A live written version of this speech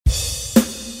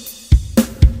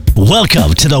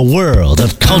Welcome to the world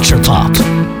of Culture Pop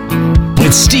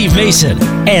with Steve Mason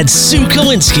and Sue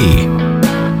Kalinsky.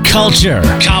 Culture,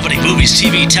 comedy, movies,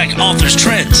 TV, tech, authors,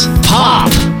 trends,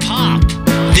 pop.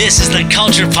 This is the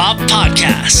Culture Pop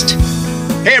Podcast.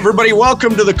 Hey everybody,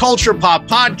 welcome to the Culture Pop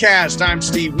Podcast. I'm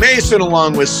Steve Mason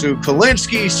along with Sue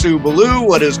Kalinsky. Sue Ballou,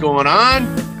 what is going on?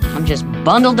 I'm just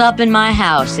bundled up in my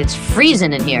house. It's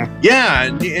freezing in here. Yeah,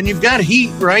 and you've got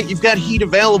heat, right? You've got heat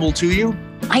available to you.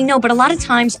 I know, but a lot of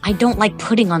times I don't like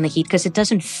putting on the heat because it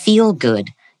doesn't feel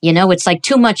good. You know, it's like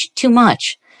too much.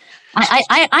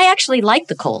 I actually like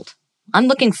the cold. I'm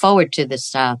looking forward to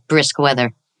this brisk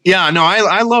weather. Yeah, no,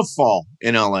 I love fall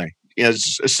in LA,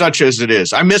 such as it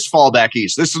is. I miss fall back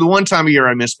east. This is the one time of year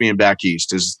I miss being back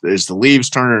east, is the leaves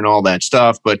turning and all that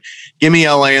stuff. But give me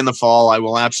LA in the fall. I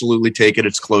will absolutely take it.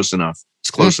 It's close enough.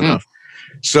 Enough.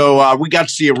 So we got to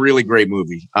see a really great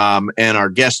movie. And our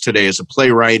guest today is a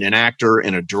playwright, an actor,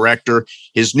 and a director.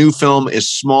 His new film is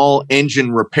Small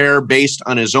Engine Repair, based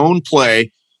on his own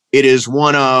play. It is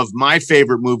one of my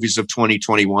favorite movies of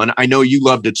 2021. I know you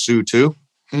loved it, Sue, too.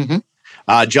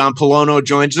 Mm-hmm. John Polono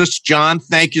joins us. John,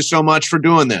 thank you so much for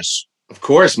doing this. Of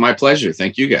course, my pleasure.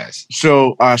 Thank you, guys.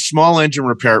 So, Small Engine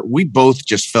Repair, we both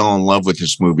just fell in love with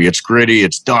this movie. It's gritty,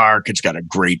 it's dark, it's got a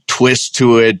great twist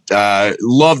to it.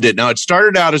 Loved it. Now, it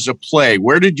started out as a play.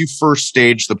 Where did you first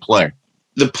stage the play?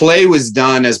 The play was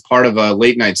done as part of a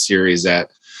late night series at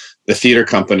the theater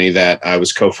company that I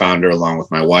was co-founder along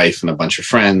with my wife and a bunch of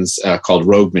friends called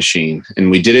Rogue Machine. And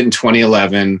we did it in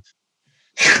 2011.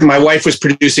 My wife was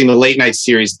producing the late night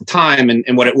series at the time.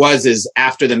 And what it was is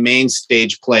after the main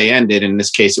stage play ended, in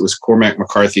this case, it was Cormac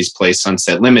McCarthy's play,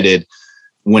 Sunset Limited.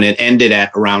 When it ended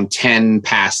at around 10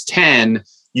 past 10,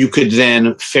 you could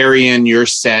then ferry in your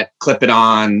set, clip it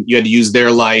on. You had to use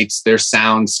their lights, their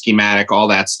sound, schematic, all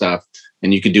that stuff.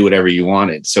 And you could do whatever you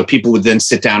wanted. So people would then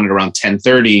sit down at around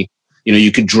 10:30. You know,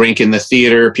 you could drink in the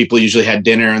theater. People usually had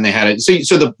dinner and they had it.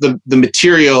 So the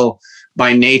material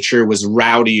by nature was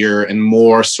rowdier and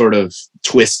more sort of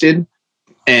twisted.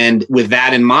 And with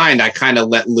that in mind, I kind of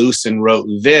let loose and wrote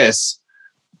this,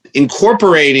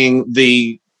 incorporating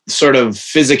the sort of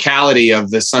physicality of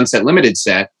the Sunset Limited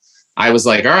set. I was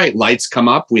like, all right, lights come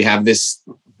up. We have this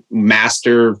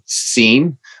master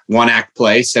scene, one act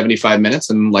play, 75 minutes,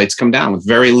 and lights come down with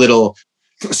very little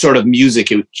sort of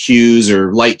music cues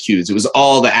or light cues. It was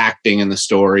all the acting and the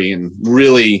story and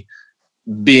really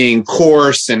being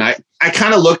coarse. And I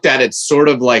kind of looked at it sort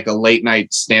of like a late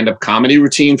night stand-up comedy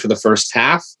routine for the first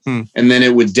half. And then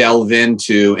it would delve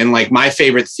into, and like my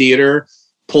favorite theater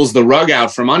pulls the rug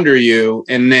out from under you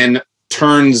and then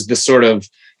turns the sort of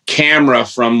camera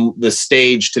from the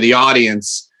stage to the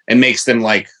audience and makes them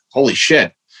like, holy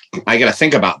shit, I got to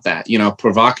think about that,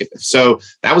 provocative. So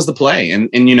that was the play. And,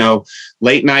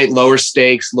 late night, lower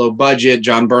stakes, low budget.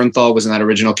 John Bernthal was in that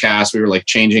original cast. We were like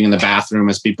changing in the bathroom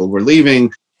as people were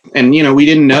leaving. And, we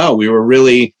didn't know.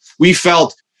 We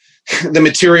felt the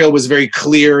material was very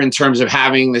clear in terms of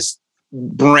having this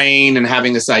brain and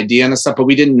having this idea and stuff, but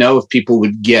we didn't know if people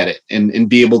would get it and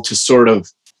be able to sort of,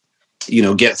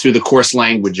 get through the coarse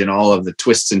language and all of the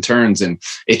twists and turns. And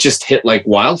it just hit like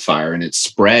wildfire and it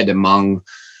spread among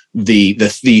the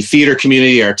theater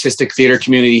community, artistic theater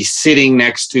community, sitting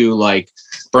next to like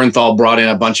Bernthal brought in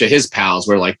a bunch of his pals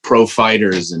were like pro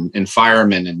fighters and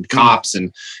firemen and cops.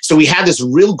 And so we had this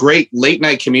real great late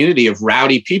night community of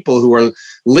rowdy people who were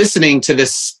listening to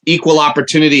this equal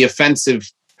opportunity offensive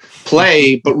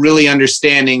play, but really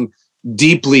understanding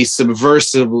deeply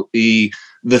subversively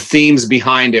the themes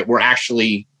behind it were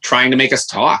actually trying to make us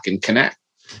talk and connect.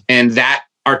 And that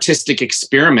artistic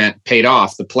experiment paid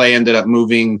off. The play ended up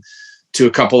moving to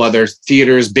a couple other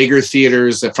theaters, bigger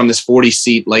theaters from this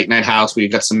 40-seat late night house. We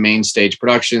got some main stage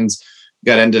productions.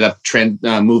 Ended up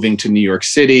moving to New York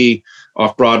City,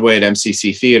 off Broadway at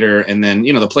MCC Theater. And then,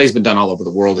 the play's been done all over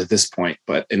the world at this point,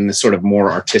 but in this sort of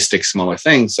more artistic, smaller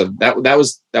thing. So that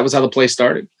was how the play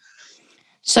started.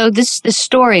 So this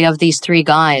story of these three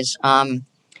guys,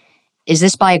 is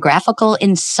this biographical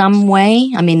in some way?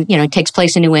 I mean, it takes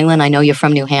place in New England. I know you're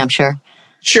from New Hampshire.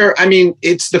 Sure. I mean,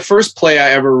 it's the first play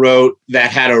I ever wrote that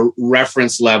had a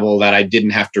reference level that I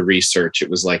didn't have to research.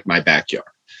 It was like my backyard.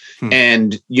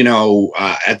 And,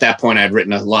 at that point I'd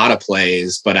written a lot of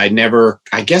plays, but I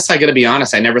guess I got to be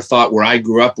honest, I never thought where I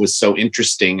grew up was so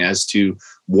interesting as to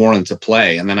warrant a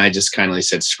play. And then I just kind of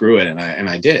said, screw it. And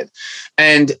I did.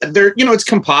 And there, it's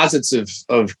composites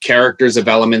of characters, of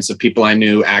elements of people I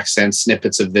knew, accents,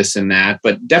 snippets of this and that,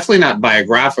 but definitely not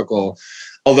biographical.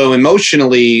 Although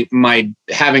emotionally, my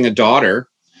having a daughter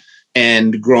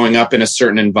and growing up in a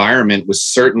certain environment was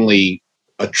certainly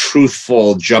a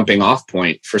truthful jumping off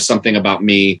point for something about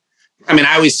me I mean,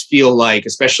 I always feel like,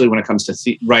 especially when it comes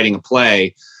to writing a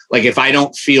play, like if I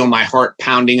don't feel my heart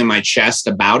pounding in my chest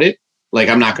about it, like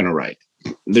I'm not going to write.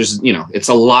 There's, it's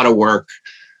a lot of work,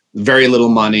 very little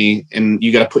money, and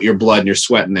you got to put your blood and your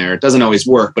sweat in there. It doesn't always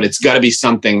work, but it's got to be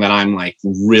something that I'm like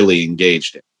really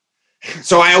engaged in.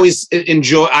 So I always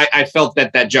enjoy, I felt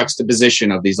that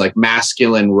juxtaposition of these like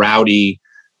masculine, rowdy,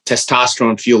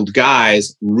 testosterone fueled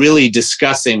guys really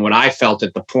discussing what I felt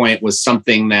at the point was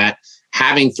something that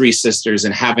having 3 sisters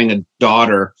and having a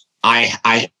daughter,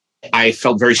 I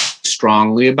felt very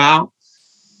strongly about.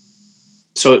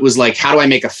 So it was like, how do I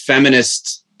make a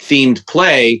feminist themed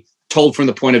play told from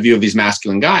the point of view of these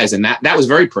masculine guys? And that was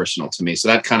very personal to me. So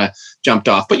that kind of jumped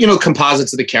off. But,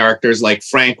 composites of the characters, like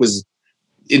Frank was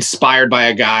inspired by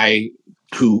a guy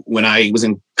who, when I was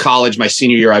in college, my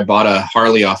senior year, I bought a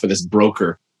Harley off of this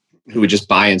broker who would just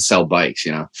buy and sell bikes,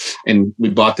 and we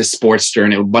bought this Sportster,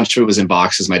 and a bunch of it was in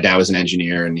boxes. My dad was an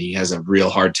engineer, and he has a real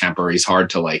hard temper. He's hard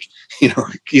to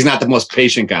he's not the most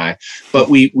patient guy, but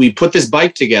we put this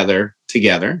bike together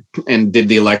and did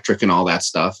the electric and all that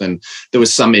stuff. And there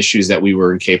was some issues that we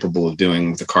were incapable of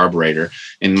doing with the carburetor.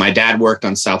 And my dad worked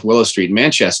on South Willow Street in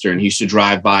Manchester, and he used to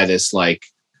drive by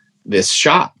this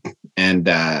shop. And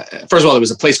first of all, there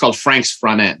was a place called Frank's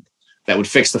Front End that would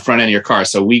fix the front end of your car.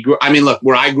 So look,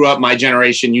 where I grew up, my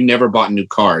generation, you never bought new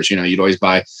cars. You'd always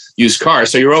buy used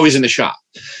cars. So you're always in the shop.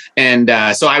 And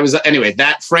so I was, anyway,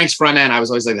 that Frank's Front End, I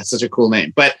was always like, that's such a cool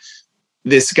name. But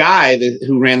this guy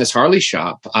who ran this Harley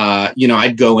shop,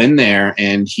 I'd go in there,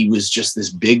 and he was just this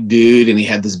big dude, and he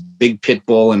had this big pit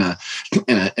bull and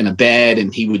a bed,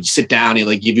 and he would sit down, he'd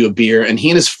like give you a beer, and he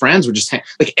and his friends would just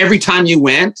like every time you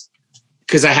went,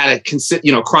 because I had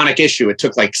a chronic issue. It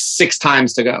took like 6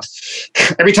 times to go.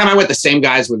 Every time I went, the same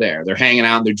guys were there. They're hanging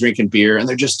out, and they're drinking beer, and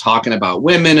they're just talking about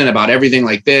women and about everything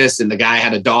like this. And the guy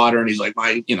had a daughter, and he's like,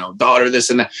 my, daughter, this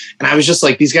and that. And I was just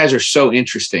like, these guys are so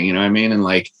interesting. You know what I mean? And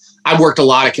like, I've worked a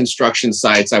lot of construction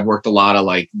sites. I've worked a lot of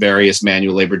like various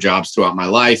manual labor jobs throughout my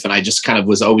life. And I just kind of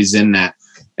was always in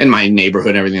my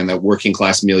neighborhood and everything, in that working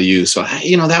class milieu. So,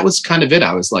 that was kind of it.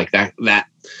 I was like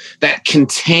that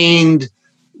contained,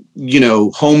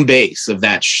 home base of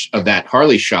that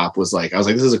Harley shop was like, I was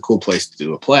like, this is a cool place to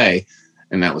do a play.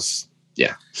 And that was,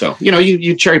 yeah. So,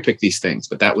 you cherry pick these things,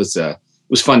 but that was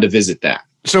fun to visit that.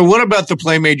 So what about the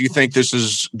play made you think this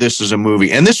is a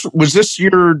movie? And was this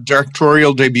your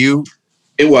directorial debut?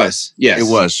 It was, yes.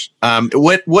 It was.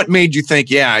 What made you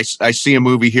think, I see a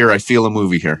movie here, I feel a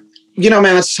movie here? Man,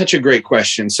 that's such a great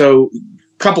question. So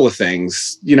couple of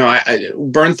things,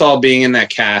 Bernthal being in that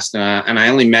cast, and I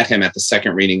only met him at the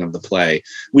second reading of the play.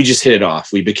 We just hit it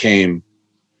off. We became,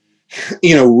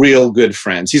 real good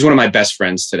friends. He's one of my best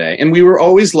friends today. And we were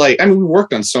always like, we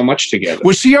worked on so much together.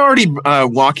 Was he already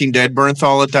Walking Dead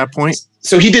Bernthal at that point?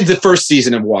 So he did the first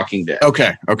season of Walking Dead.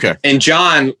 Okay. And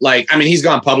John, he's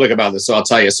gone public about this, so I'll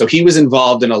tell you. So he was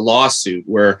involved in a lawsuit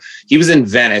where he was in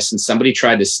Venice and somebody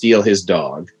tried to steal his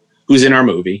dog, who's in our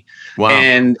movie. Wow.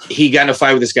 And he got in a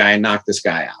fight with this guy and knocked this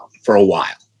guy out for a while.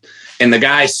 And the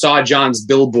guy saw John's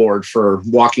billboard for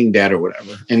Walking Dead or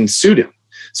whatever and sued him.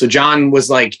 So John was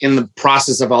like in the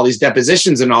process of all these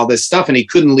depositions and all this stuff, and he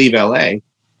couldn't leave LA.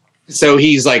 So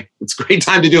he's like, it's a great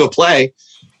time to do a play.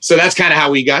 So that's kind of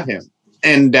how we got him.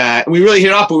 And we really hit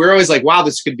it off, but we were always like, wow,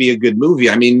 this could be a good movie.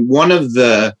 One of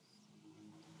a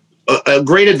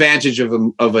great advantage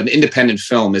of an independent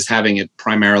film is having it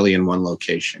primarily in one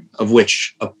location, of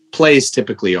which plays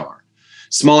typically are.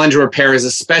 Small Engine Repair is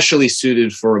especially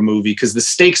suited for a movie because the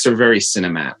stakes are very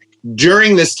cinematic.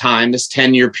 During this time, this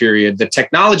 10-year period, the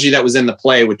technology that was in the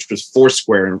play, which was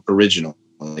Foursquare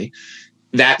originally,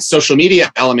 that social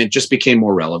media element just became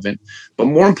more relevant. But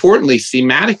more importantly,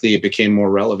 thematically, it became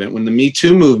more relevant. When the Me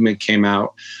Too movement came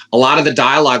out, a lot of the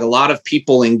dialogue, a lot of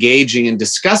people engaging and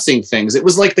discussing things, it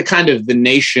was like the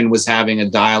nation was having a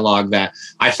dialogue that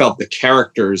I felt the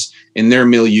characters in their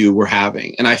milieu were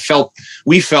having. And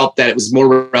we felt that it was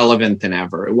more relevant than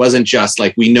ever. It wasn't just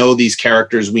like, we know these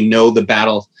characters, we know the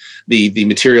battle, the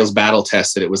materials battle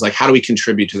tested. It was like, how do we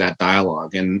contribute to that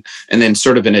dialogue? And then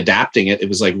sort of in adapting it, it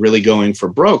was like really going for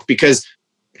broke, because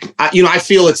I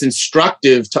feel it's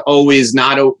instructive to always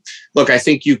look, I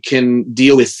think you can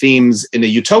deal with themes in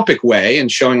a utopic way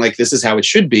and showing like, this is how it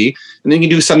should be. And then you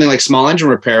do something like Small Engine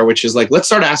Repair, which is like, let's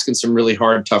start asking some really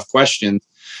hard, tough questions.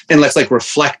 And let's like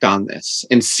reflect on this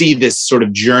and see this sort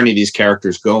of journey these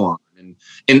characters go on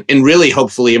and really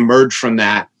hopefully emerge from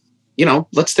that.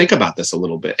 Let's think about this a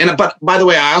little bit. But by the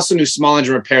way, I also knew Small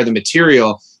Engine Repair, the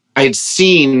material I had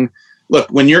seen.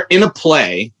 Look, when you're in a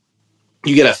play,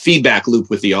 you get a feedback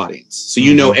loop with the audience. So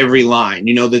you know every line,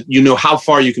 you know how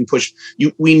far you can push.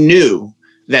 We knew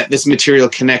that this material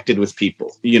connected with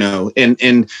people, you know, and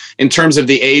in terms of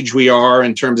the age we are,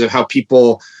 in terms of how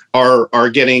people are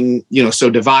getting, you know, so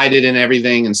divided and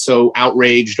everything and so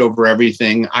outraged over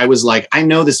everything. I was like, I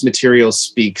know this material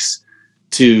speaks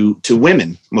to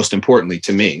women, most importantly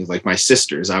to me, like my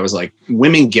sisters. I was like,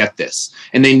 women get this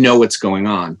and they know what's going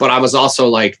on. But I was also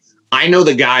like, I know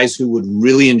the guys who would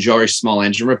really enjoy small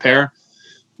engine repair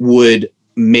would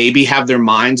maybe have their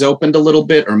minds opened a little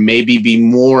bit, or maybe be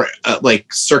more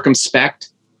like circumspect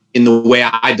in the way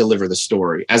I deliver the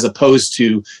story, as opposed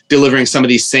to delivering some of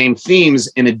these same themes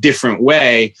in a different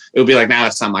way. It would be like, nah,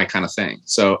 that's not my kind of thing.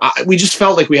 So we just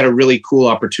felt like we had a really cool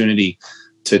opportunity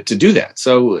to do that.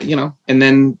 So, you know, and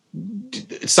then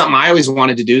it's something I always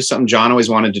wanted to do, something John always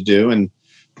wanted to do. And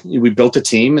we built a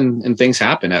team and things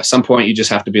happen. At some point, you just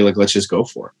have to be like, let's just go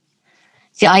for it.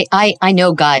 See, I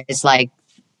know guys like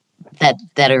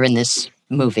that are in this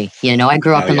movie. You know, I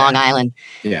grew up in Long Island.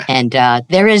 Yeah. And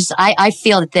there is, I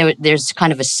feel that there's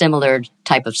kind of a similar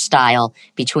type of style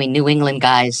between New England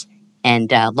guys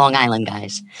and Long Island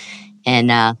guys. And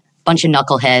a bunch of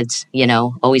knuckleheads, you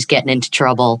know, always getting into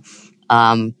trouble.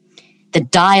 The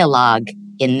dialogue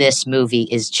in this movie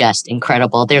is just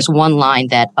incredible. There's one line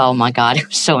that, oh my God, it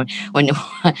was so, when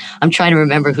I'm trying to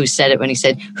remember who said it, when he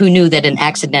said, who knew that an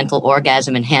accidental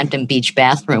orgasm in Hampton Beach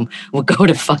bathroom would go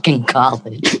to fucking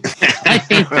college? I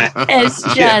mean, it's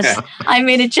just, I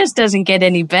mean, it just doesn't get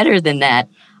any better than that.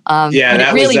 But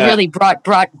it really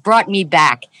brought me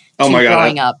back to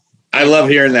growing up. I love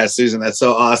hearing that, Susan. That's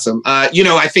so awesome. You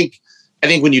know, I think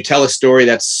when you tell a story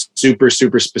that's super,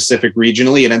 super specific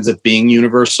regionally, it ends up being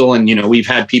universal. And, you know, we've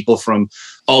had people from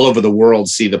all over the world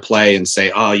see the play and say,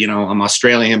 oh, you know, I'm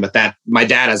Australian, but that my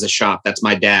dad has a shop. That's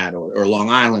my dad, or Long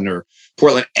Island or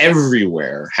Portland.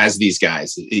 Everywhere has these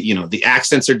guys. You know, the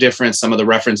accents are different. Some of the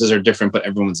references are different, but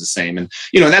everyone's the same. And,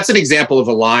 you know, that's an example of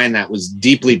a line that was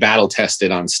deeply battle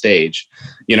tested on stage,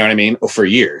 you know what I mean, for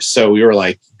years. So we were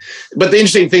like, but the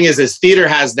interesting thing is theater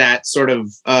has that sort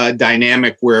of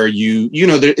dynamic where you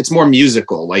know, it's more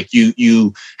musical. Like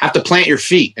you have to plant your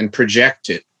feet and project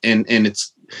it and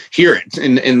it's hear it.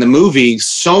 In the movie,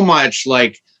 so much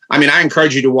like, I mean, I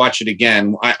encourage you to watch it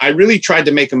again. I really tried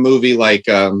to make a movie like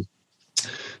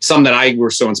some that I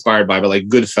were so inspired by, but like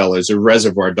Goodfellas or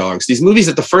Reservoir Dogs. These movies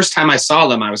that the first time I saw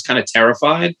them, I was kind of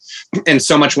terrified and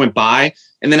so much went by.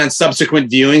 And then on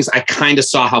subsequent viewings, I kind of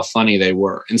saw how funny they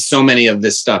were and so many of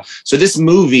this stuff. So this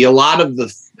movie, a lot of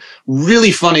the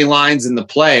really funny lines in the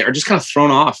play are just kind of thrown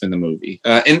off in the movie.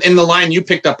 And the line you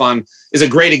picked up on is a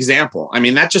great example. I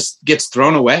mean, that just gets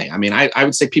thrown away. I mean, I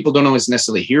would say people don't always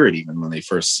necessarily hear it even when they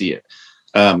first see it.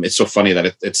 It's so funny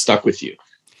that it stuck with you.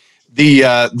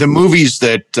 The movies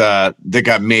that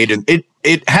got made, and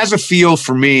it has a feel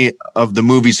for me of the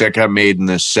movies that got made in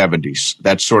the 70s.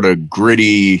 That sort of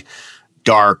gritty,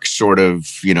 dark sort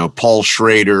of, you know, Paul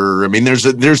Schrader. I mean, there's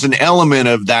an element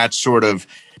of that sort of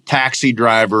Taxi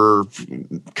Driver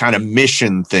kind of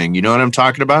mission thing. You know what I'm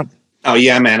talking about? Oh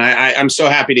yeah, man. I'm so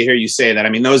happy to hear you say that. I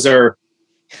mean, that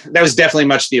was definitely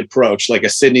much the approach, like a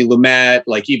Sidney Lumet,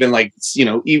 like even like, you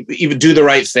know, even Do the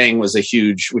Right Thing was a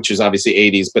huge, which is obviously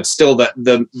 80s, but still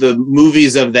the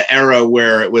movies of the era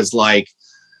where it was like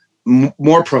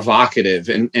more provocative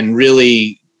and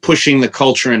really pushing the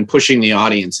culture and pushing the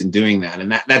audience and doing that.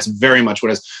 And that's very much what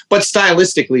it is, but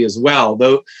stylistically as well,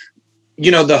 though,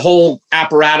 you know, the whole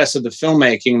apparatus of the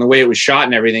filmmaking, the way it was shot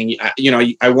and everything, you know,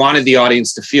 I wanted the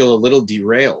audience to feel a little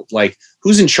derailed. Like,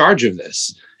 who's in charge of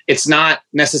this? It's not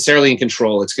necessarily in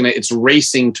control. It's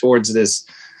racing towards this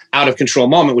out of control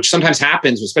moment, which sometimes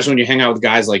happens, especially when you hang out with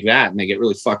guys like that and they get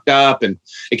really fucked up and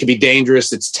it can be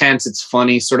dangerous. It's tense. It's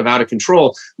funny, sort of out of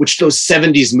control, which those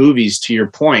 70s movies, to your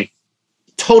point,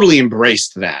 totally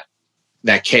embraced that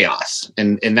chaos.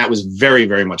 And that was very,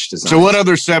 very much designed. So what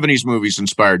other 70s movies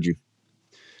inspired you?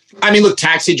 I mean, look,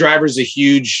 Taxi Driver is a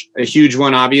huge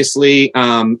one, obviously.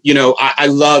 You know, I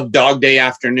love Dog Day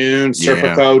Afternoon,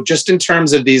 Serpico, just in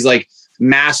terms of these like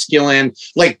masculine,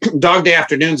 like Dog Day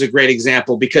Afternoon is a great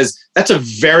example because that's a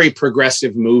very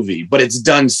progressive movie, but it's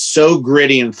done so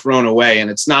gritty and thrown away. And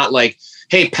it's not like,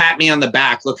 hey, pat me on the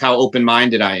back, look how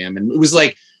open-minded I am. And it was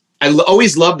like, I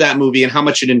always loved that movie and how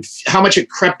much it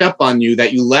crept up on you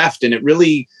that you left. And it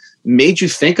really made you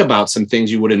think about some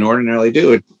things you wouldn't ordinarily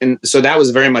do. And so that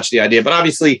was very much the idea. But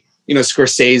obviously, you know,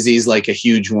 Scorsese's like a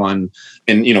huge one.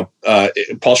 And, you know,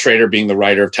 Paul Schrader being the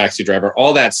writer of Taxi Driver,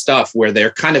 all that stuff where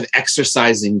they're kind of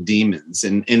exercising demons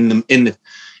in the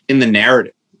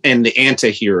narrative and the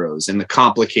anti-heroes and the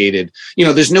complicated, you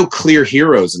know, there's no clear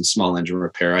heroes in small engine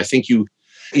repair. I think you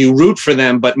root for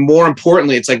them, but more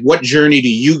importantly, it's like, what journey do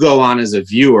you go on as a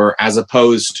viewer as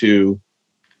opposed to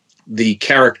the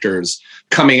characters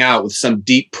coming out with some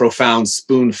deep, profound,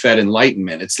 spoon-fed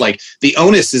enlightenment. It's like the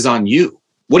onus is on you.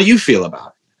 What do you feel about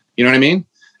it? You know what I mean?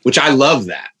 Which I love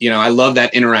that. I love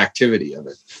that interactivity of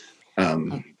it.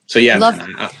 So yeah,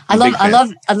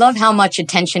 I love how much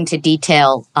attention to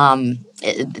detail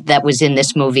that was in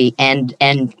this movie, and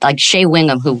like Shea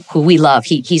Wingham, who we love,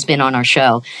 he's been on our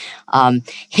show.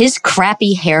 His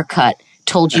crappy haircut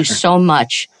told you so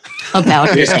much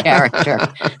about his character.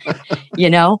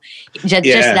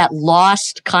 Just that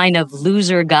lost kind of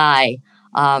loser guy.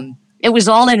 It was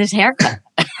all in his haircut.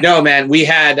 No, man, we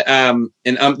had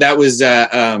that was.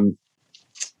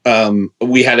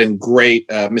 We had a great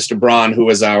Mr. Braun, who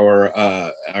was our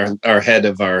head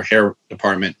of our hair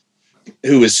department,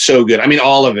 who was so good. I mean,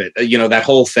 all of it, that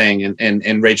whole thing,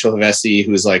 and Rachel Havesi,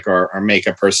 who was like our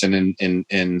makeup person,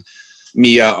 and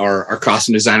Mia, our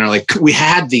costume designer. Like, we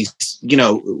had these,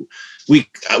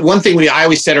 one thing I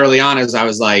always said early on is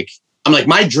I'm like,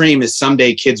 my dream is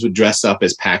someday kids would dress up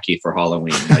as Packy for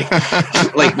Halloween.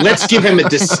 Like let's give him a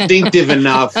distinctive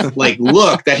enough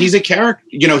look that he's a character.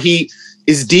 He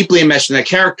is deeply enmeshed in that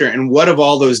character. And what of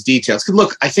all those details? Because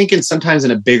look, I think sometimes in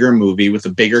a bigger movie with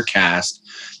a bigger cast,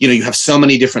 you have so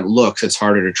many different looks, it's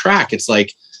harder to track. It's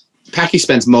like Packy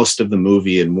spends most of the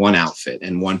movie in one outfit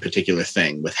and one particular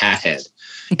thing with hat head.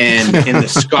 And the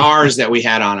scars that we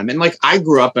had on him. And like, I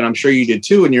grew up, and I'm sure you did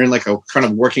too, and you're in like a kind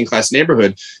of working class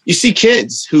neighborhood, you see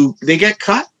kids who they get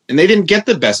cut and they didn't get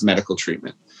the best medical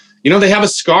treatment. They have a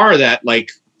scar that,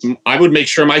 like, I would make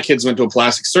sure my kids went to a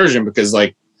plastic surgeon because,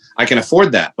 like, I can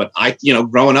afford that. But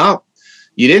growing up,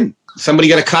 you didn't. Somebody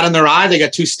got a cut in their eye, they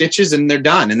got 2 stitches and they're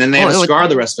done. And then they have a scar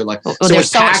the rest of their life. Well, so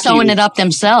they're sewing it up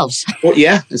themselves. Well,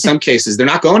 yeah, in some cases. They're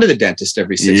not going to the dentist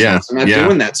every 6 months. They're not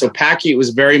doing that. So Packy was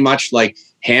very much like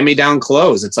hand-me-down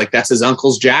clothes. It's like that's his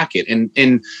uncle's jacket.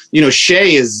 And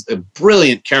Shea is a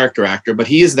brilliant character actor, but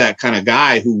he is that kind of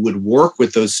guy who would work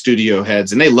with those studio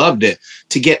heads, and they loved it,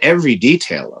 to get every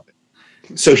detail of it.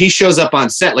 So he shows up on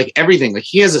set, like everything, like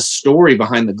he has a story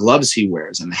behind the gloves he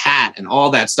wears and the hat and all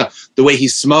that stuff. The way he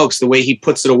smokes, the way he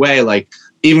puts it away, like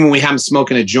even when we have him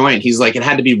smoking a joint, he's like, it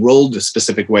had to be rolled a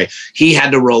specific way. He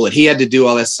had to roll it. He had to do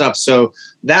all that stuff. So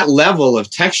that level of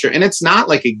texture, and it's not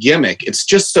like a gimmick. It's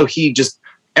just so he just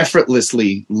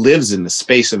effortlessly lives in the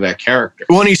space of that character.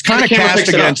 Well, and he's kind of cast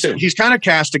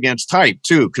against type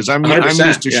too, because I'm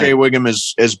used to Shea Wingham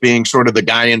as being sort of the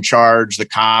guy in charge, the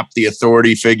cop, the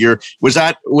authority figure. Was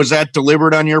that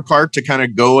deliberate on your part to kind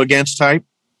of go against type?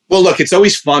 Well, look, it's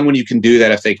always fun when you can do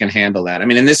that if they can handle that. I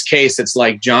mean, in this case, it's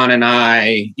like John and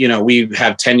I, we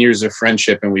have 10 years of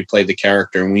friendship and we played the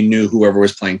character, and we knew whoever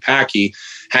was playing Packy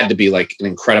had to be like an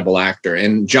incredible actor.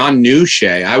 And John knew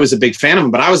Shea. I was a big fan of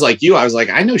him, but I was like you. I was like,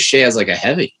 I know Shea as like a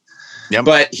heavy. Yep.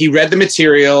 But he read the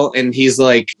material and he's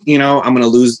like, I'm going to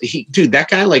lose. Dude, that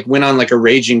guy like went on like a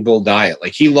Raging Bull diet.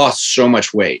 Like he lost so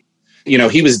much weight.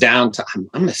 He was down to, I'm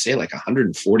going to say like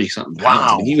 140 something pounds.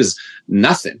 Wow. I mean, he was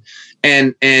nothing.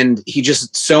 And he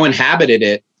just so inhabited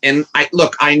it. And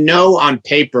I know on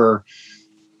paper,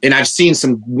 and I've seen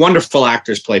some wonderful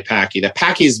actors play Packy, that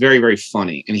Packy is very, very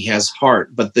funny and he has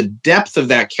heart. But the depth of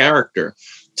that character,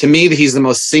 to me, he's the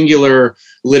most singular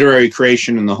literary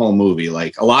creation in the whole movie.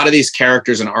 Like a lot of these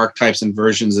characters and archetypes and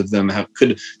versions of them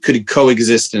could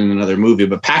coexist in another movie,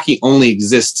 but Packy only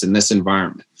exists in this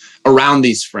environment around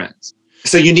these friends.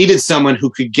 So you needed someone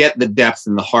who could get the depth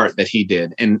and the heart that he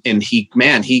did. And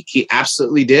he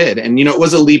absolutely did. And, it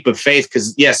was a leap of faith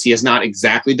because, yes, he has not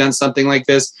exactly done something like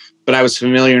this, but I was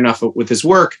familiar enough with his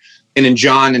work. And in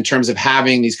John, in terms of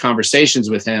having these conversations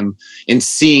with him and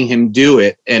seeing him do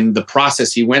it and the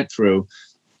process he went through,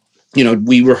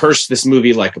 we rehearsed this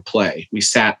movie like a play. We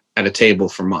sat at a table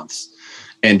for months,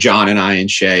 and John and I and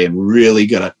Shea, and really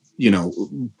got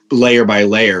layer by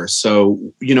layer. So,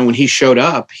 when he showed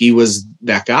up, he was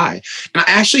that guy. And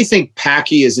I actually think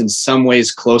Packy is in some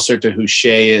ways closer to who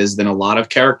Shea is than a lot of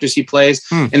characters he plays,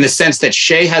 in the sense that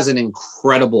Shea has an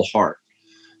incredible heart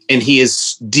and he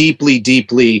is deeply,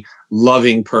 deeply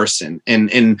loving person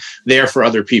and there for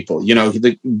other people.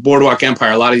 The Boardwalk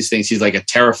Empire, a lot of these things, he's like a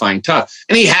terrifying tough,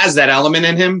 and he has that element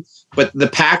in him. But the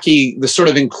Packy, the sort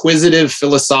of inquisitive,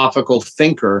 philosophical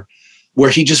thinker, where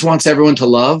he just wants everyone to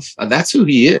love, that's who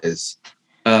he is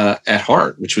at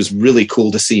heart, which was really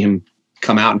cool to see him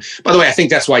come out. And by the way, I think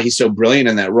that's why he's so brilliant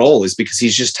in that role, is because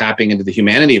he's just tapping into the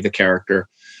humanity of the character.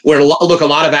 Where, a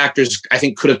lot of actors, I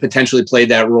think, could have potentially played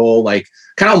that role, like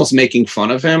kind of almost making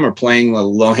fun of him or playing the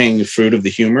low-hanging fruit of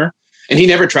the humor. And he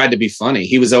never tried to be funny.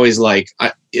 He was always like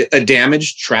a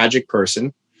damaged, tragic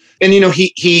person. And,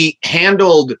 he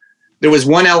handled, there was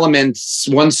one element,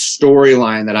 one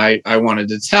storyline that I wanted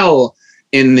to tell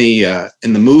in the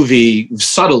movie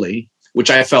subtly, which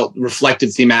I felt reflected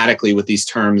thematically with these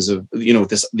terms of,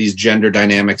 with these gender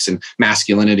dynamics and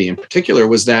masculinity in particular,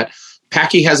 was that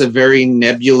Packy has a very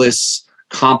nebulous,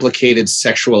 complicated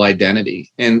sexual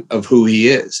identity and of who he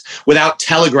is without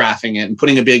telegraphing it and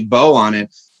putting a big bow on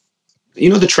it.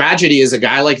 The tragedy is a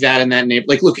guy like that in that neighborhood.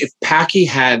 Like, look, if Packy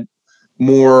had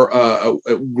more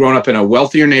grown up in a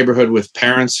wealthier neighborhood with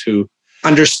parents who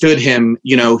understood him,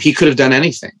 he could have done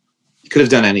anything. He could have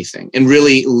done anything and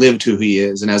really lived who he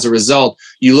is. And as a result,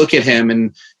 you look at him,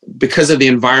 and because of the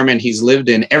environment he's lived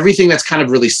in, everything that's kind of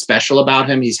really special about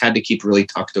him, he's had to keep really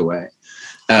tucked away,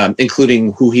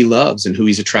 including who he loves and who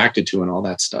he's attracted to and all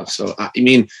that stuff. So,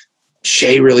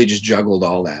 Shay really just juggled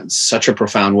all that in such a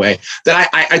profound way that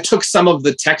I took some of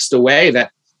the text away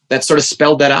that sort of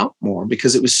spelled that out more,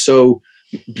 because it was so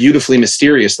beautifully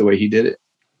mysterious the way he did it.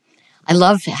 I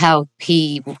love how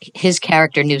his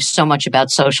character knew so much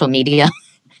about social media.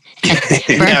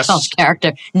 Bernthal's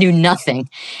character knew nothing,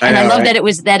 and I love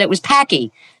that it was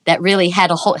Packy that really had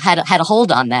a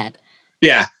hold on that.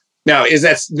 Yeah, no,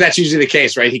 that's usually the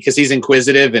case, right? Because he's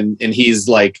inquisitive and he's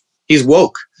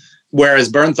woke.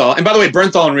 Whereas Bernthal, and by the way,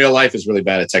 Bernthal in real life is really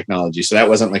bad at technology, so that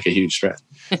wasn't like a huge threat.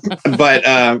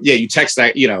 But you text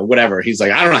that, whatever. He's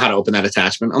like, I don't know how to open that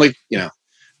attachment. I'm like,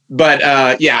 But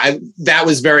that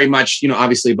was very much,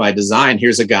 obviously by design.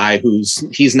 Here's a guy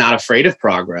he's not afraid of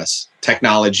progress,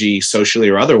 technology, socially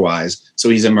or otherwise. So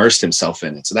he's immersed himself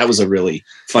in it. So that was a really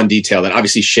fun detail that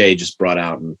obviously Shay just brought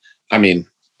out. And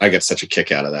I get such a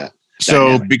kick out of that.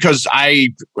 So because I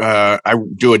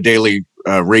do a daily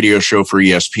radio show for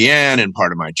ESPN, and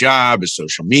part of my job is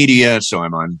social media. So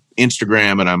I'm on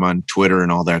Instagram and I'm on Twitter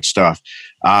and all that stuff.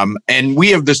 And we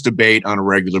have this debate on a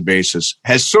regular basis.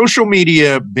 Has social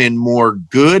media been more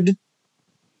good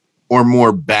or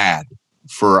more bad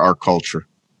for our culture?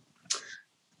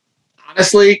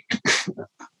 Honestly,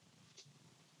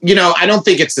 I don't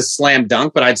think it's a slam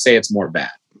dunk, but I'd say it's more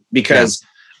bad, because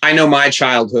I know my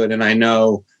childhood, and I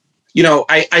know,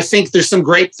 I think there's some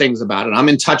great things about it. I'm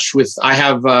in touch with, I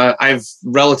have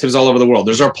relatives all over the world.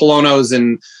 There's our Polonos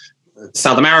in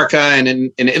South America and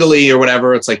in Italy or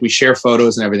whatever. It's like we share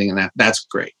photos and everything, and that's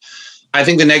great. I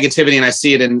think the negativity, and I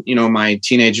see it in, my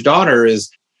teenage daughter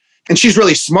and she's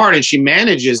really smart and she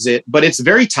manages it, but it's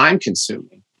very time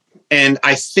consuming. And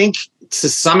I think to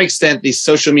some extent, these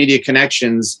social media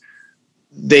connections,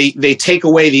 they take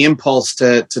away the impulse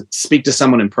to speak to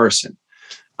someone in person.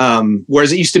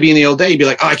 Whereas it used to be in the old day, you'd be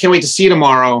like, oh, I can't wait to see you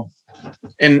tomorrow,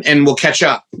 and we'll catch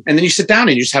up. And then you sit down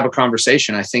and you just have a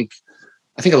conversation. I think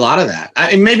a lot of that.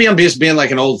 And maybe I'm just being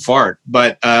like an old fart,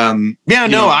 but I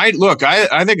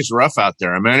think it's rough out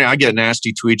there. I get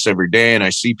nasty tweets every day, and I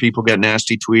see people get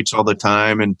nasty tweets all the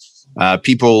time, and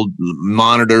people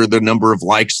monitor the number of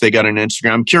likes they got on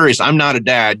Instagram. I'm curious. I'm not a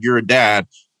dad. You're a dad.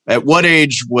 At what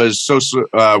age was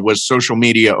social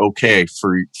media okay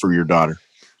for your daughter?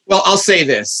 Well, I'll say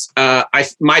this.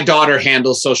 My daughter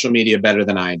handles social media better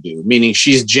than I do, meaning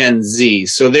she's Gen Z.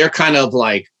 So they're kind of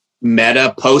like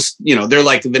meta post, they're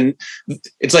like,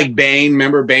 it's like Bane.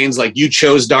 Remember Bane's like, you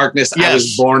chose darkness. Yes. I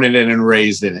was born in it and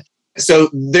raised in it. So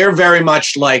they're very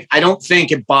much like, I don't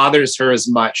think it bothers her as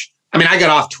much. I got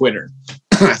off Twitter.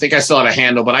 I think I still have a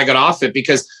handle, but I got off it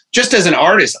because just as an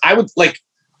artist, I would like,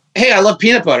 hey, I love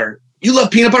peanut butter. You love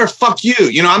peanut butter? Fuck you.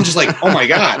 I'm just like, oh my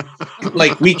God.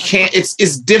 Like we can't,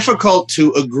 it's difficult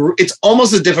to agree. It's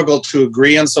almost as difficult to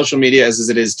agree on social media as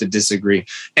it is to disagree.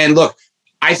 And look,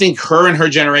 I think her and her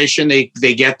generation, they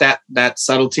get that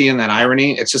subtlety and that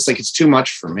irony. It's just like, it's too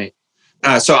much for me.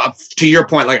 So to your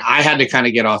point, like I had to kind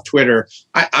of get off Twitter.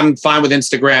 I'm fine with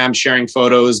Instagram, sharing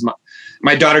photos.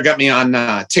 My daughter got me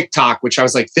on TikTok, which I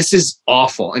was like, this is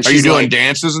awful. And are you doing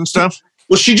dances and stuff?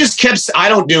 Well, she just kept, I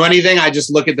don't do anything. I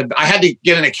just look at I had to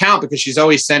get an account because she's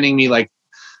always sending me like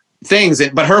things.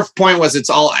 But her point was it's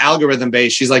all algorithm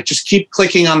based. She's like, just keep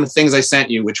clicking on the things I sent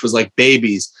you, which was like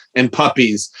babies and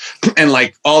puppies and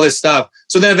like all this stuff.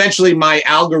 So then eventually my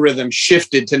algorithm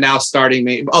shifted to now starting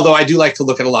me. Although I do like to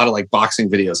look at a lot of like boxing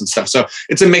videos and stuff. So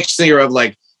it's a mixture of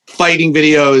like fighting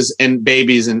videos and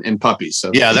babies and puppies.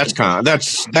 So yeah,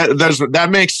 that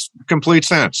makes complete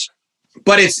sense.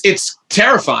 But it's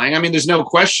terrifying. There's no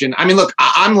question. Look,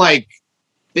 I'm like,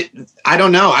 I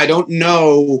don't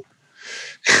know.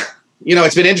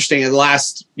 It's been interesting in the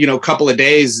last, couple of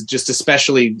days, just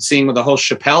especially seeing with the whole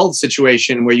Chappelle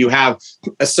situation where you have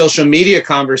a social media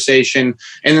conversation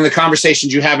and then the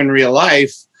conversations you have in real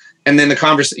life. And then the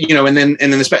conversation, and then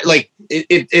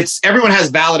it's everyone has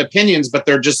valid opinions, but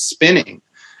they're just spinning.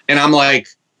 And I'm like,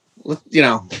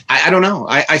 I don't know.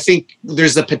 I think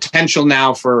there's the potential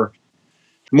now for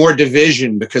more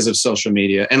division because of social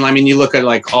media. And I mean, you look at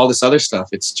like all this other stuff.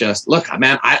 It's just, look,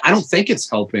 man, I don't think it's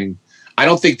helping. I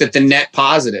don't think that the net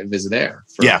positive is there.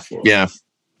 Yeah.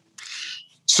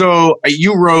 So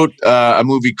you wrote a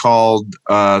movie called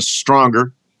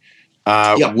Stronger,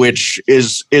 which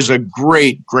is a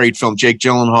great film. Jake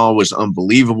Gyllenhaal was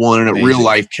unbelievable in it. A real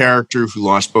life character who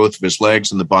lost both of his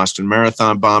legs in the Boston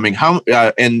Marathon bombing.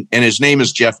 And his name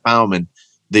is Jeff Bauman.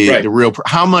 The real.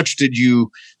 How much did you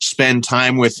spend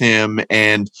time with him?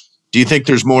 And do you think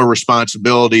there's more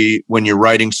responsibility when you're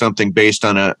writing something based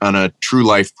on a true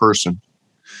life person?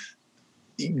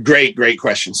 Great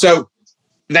question. So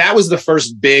that was the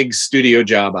first big studio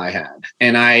job I had,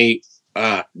 and I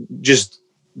just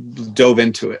dove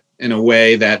into it in a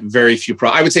way that very few.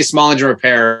 I would say Small Engine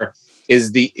Repair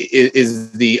is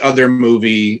the other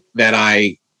movie that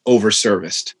I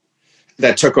overserviced,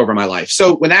 that took over my life.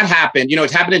 So when that happened,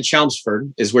 it happened in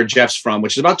Chelmsford, is where Jeff's from,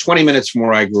 which is about 20 minutes from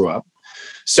where I grew up.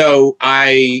 So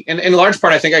in large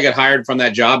part, I think I got hired from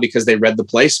that job because they read the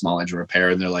play Small Engine Repair,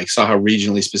 and they're like, saw how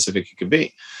regionally specific it could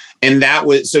be. And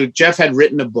so Jeff had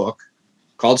written a book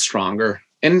called Stronger.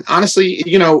 And honestly,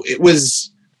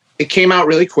 it came out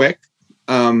really quick.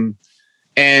 And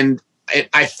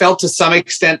I felt to some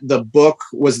extent the book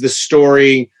was the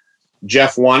story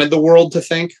Jeff wanted the world to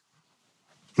think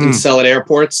and sell at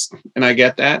airports. And I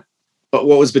get that. But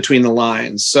what was between the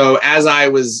lines? So as I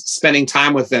was spending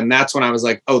time with him, that's when I was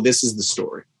like, oh, this is the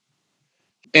story.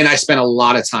 And I spent a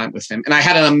lot of time with him. And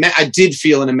I did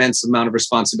feel an immense amount of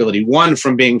responsibility. One,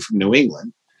 from being from New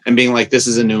England and being like, this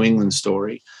is a New England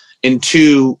story. And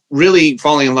two, really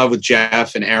falling in love with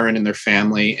Jeff and Aaron and their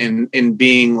family, and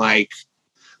being like,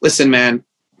 listen, man,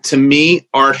 to me,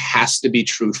 art has to be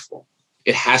truthful.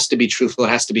 It has to be truthful. It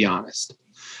has to be honest.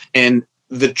 And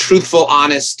the truthful,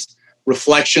 honest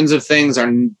reflections of things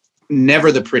are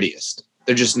never the prettiest.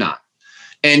 They're just not.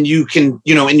 And you can,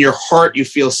 in your heart, you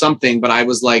feel something. But I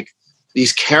was like,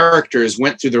 these characters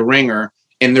went through the ringer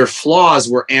and their flaws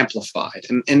were amplified.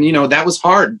 And that was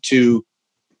hard to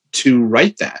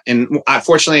write that. And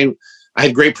fortunately, I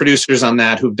had great producers on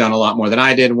that who've done a lot more than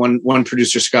I did. One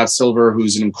producer, Scott Silver,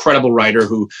 who's an incredible writer,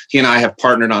 who he and I have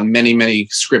partnered on many, many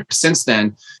scripts since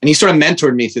then. And he sort of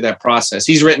mentored me through that process.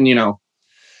 He's written,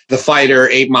 The Fighter,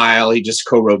 8 Mile. He just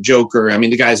co-wrote Joker. I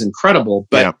mean, the guy's incredible.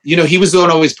 But, he was the one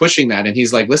always pushing that. And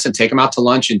he's like, listen, take him out to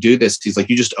lunch and do this. He's like,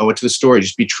 you just owe it to the story.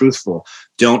 Just be truthful.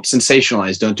 Don't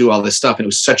sensationalize. Don't do all this stuff. And it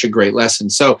was such a great lesson.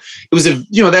 So it was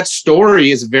that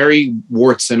story is very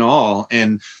warts and all.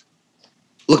 And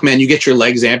look, man, you get your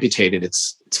legs amputated.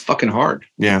 It's fucking hard.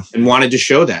 Yeah. And wanted to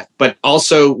show that. But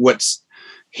also what's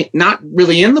not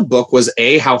really in the book was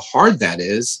how hard that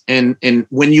is. And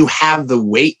when you have the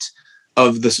weight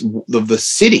of the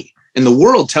city and the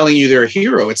world telling you they're a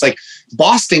hero, it's like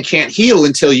Boston can't heal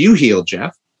until you heal,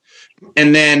 Jeff.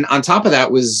 And then on top of that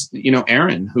was,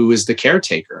 Aaron, who is the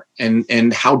caretaker,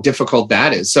 and how difficult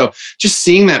that is. So just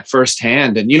seeing that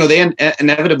firsthand, and, they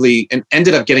inevitably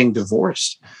ended up getting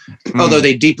divorced, although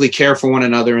they deeply care for one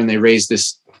another and they raised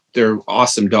their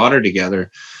awesome daughter together.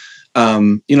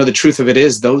 The truth of it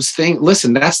is those things,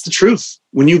 listen, that's the truth.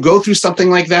 When you go through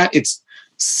something like that, it's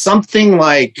something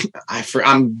like,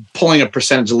 I'm pulling a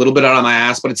percentage a little bit out of my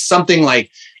ass, but it's something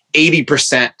like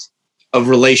 80% of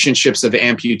relationships of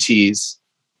amputees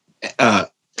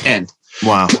end.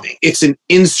 Wow. It's an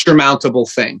insurmountable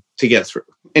thing to get through.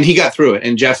 And he got through it.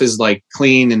 And Jeff is like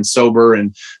clean and sober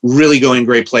and really going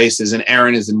great places. And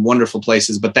Aaron is in wonderful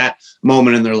places. But that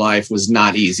moment in their life was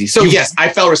not easy. So yes, I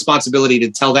felt responsibility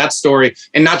to tell that story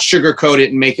and not sugarcoat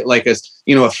it and make it like a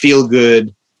feel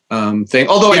good thing.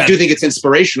 Although I do think it's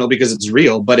inspirational because it's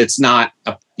real, but it's not,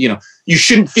 you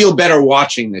shouldn't feel better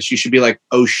watching this. You should be like,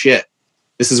 oh shit,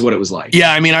 this is what it was like.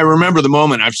 Yeah. I mean, I remember the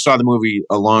moment. I saw the movie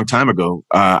a long time ago,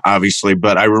 obviously,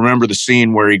 but I remember the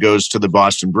scene where he goes to the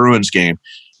Boston Bruins game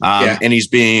and he's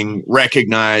being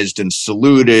recognized and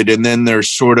saluted. And then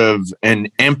there's sort of an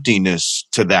emptiness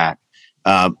to that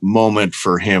moment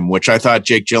for him, which I thought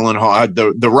Jake Gyllenhaal,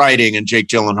 the writing and Jake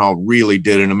Gyllenhaal really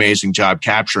did an amazing job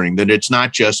capturing that. It's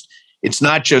not just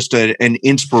an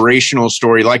inspirational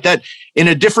story like that. In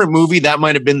a different movie, that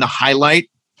might have been the highlight.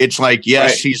 It's like,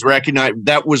 yes, he's recognized.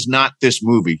 That was not this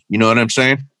movie. You know what I'm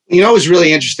saying? What was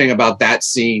really interesting about that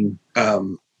scene?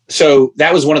 So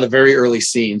that was one of the very early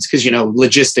scenes because,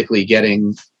 logistically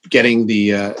getting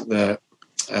the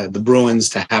Bruins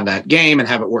to have that game and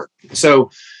have it work. So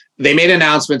they made an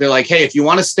announcement. They're like, hey, if you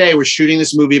want to stay, we're shooting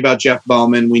this movie about Jeff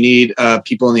Bauman. We need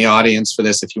people in the audience for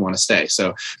this if you want to stay.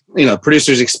 So,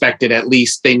 producers expected at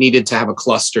least they needed to have a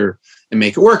cluster and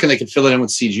make it work, and they could fill it in with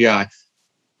CGI.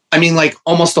 I mean, like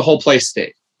almost the whole place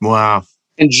stayed. Wow.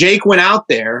 And Jake went out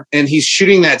there and he's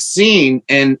shooting that scene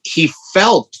and he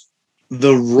felt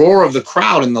the roar of the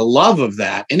crowd and the love of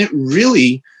that. And it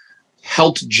really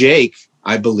helped Jake,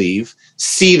 I believe,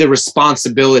 see the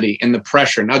responsibility and the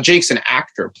pressure. Now, Jake's an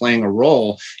actor playing a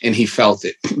role and he felt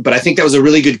it. But I think that was a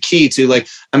really good key to, like,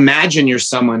 imagine you're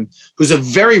someone who's a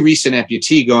very recent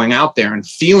amputee going out there and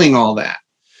feeling all that.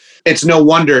 It's no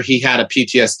wonder he had a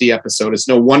PTSD episode. It's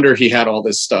no wonder he had all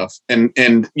this stuff. And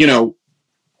you know,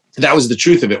 that was the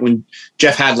truth of it when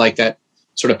Jeff had like that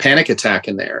sort of panic attack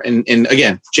in there. And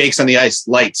again, Jake's on the ice,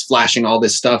 lights flashing, all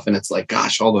this stuff. And it's like,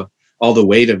 gosh, all the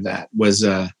weight of that was,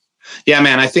 yeah,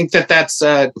 man, I think that's,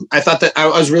 I thought that I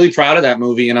was really proud of that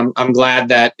movie and I'm glad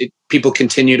that people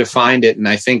continue to find it. And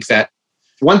I think that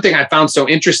one thing I found so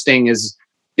interesting is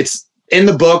it's in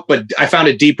the book, but I found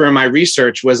it deeper in my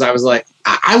research was I was like,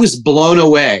 I was blown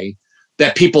away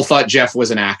that people thought Jeff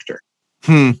was an actor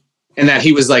and that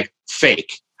he was like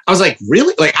fake. I was like,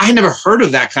 really? Like, I had never heard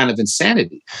of that kind of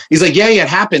insanity. He's like, yeah, it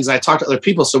happens. I talked to other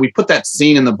people. So we put that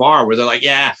scene in the bar where they're like,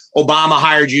 yeah, Obama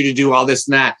hired you to do all this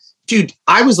and that. Dude,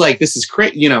 I was like, this is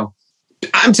crazy. You know,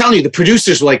 I'm telling you, the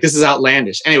producers were like, this is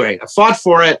outlandish. Anyway, I fought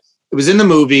for it. It was in the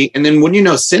movie. And then when you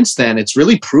know, since then, it's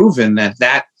really proven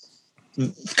that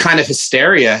kind of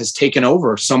hysteria has taken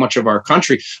over so much of our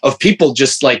country of people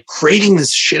just like creating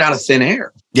this shit out of thin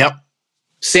air. Yep.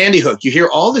 Sandy Hook, you hear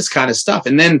all this kind of stuff.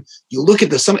 And then you look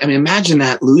at imagine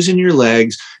that, losing your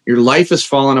legs, your life is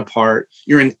falling apart,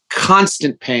 you're in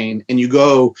constant pain, and you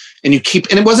go and you keep,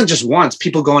 and it wasn't just once,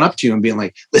 people going up to you and being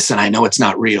like, listen, I know it's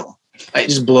not real. It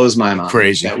just blows my mind.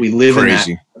 Crazy. That we live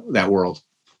in that world.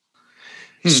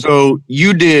 So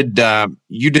you did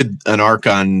an arc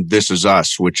on This Is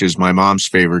Us, which is my mom's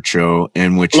favorite show,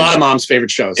 and which a lot of mom's favorite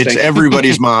shows. It's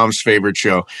everybody's mom's favorite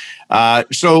show.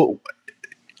 So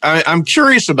I'm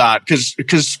curious about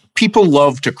because people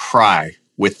love to cry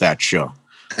with that show.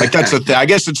 Like that's I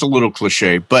guess it's a little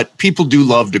cliche, but people do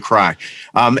love to cry.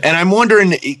 And I'm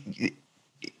wondering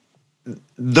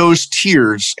those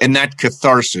tears and that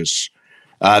catharsis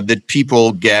that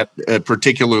people get,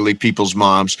 particularly people's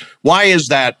moms. Why is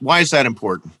that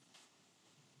important?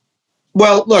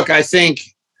 Well, look, I think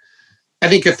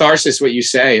catharsis, what you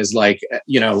say is like,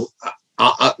 you know,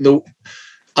 I'll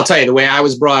tell you the way I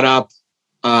was brought up.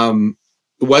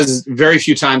 Was very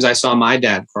few times I saw my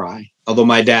dad cry, although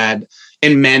my dad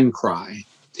and men cry.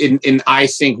 And I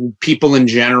think people in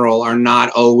general are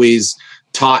not always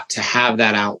taught to have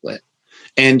that outlet.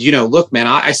 And, you know, look, man,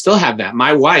 I still have that.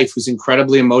 My wife, who's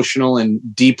incredibly emotional and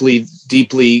deeply,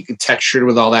 deeply textured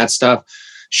with all that stuff,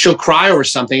 she'll cry over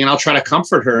something and I'll try to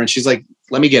comfort her. And she's like,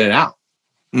 let me get it out.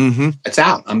 Mm-hmm. It's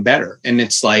out. I'm better. And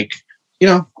it's like, you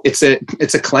know, it's a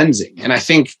cleansing. And I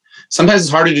think sometimes it's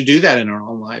harder to do that in our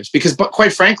own lives because, but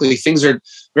quite frankly, things are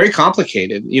very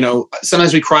complicated. You know,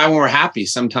 sometimes we cry when we're happy.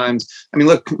 Sometimes, I mean,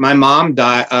 look, my mom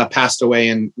passed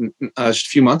away just a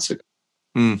few months ago.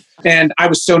 And I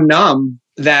was so numb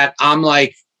that I'm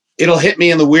like, it'll hit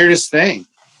me in the weirdest thing.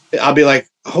 I'll be like,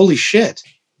 holy shit,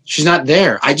 she's not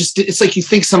there. It's like you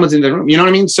think someone's in the room. You know what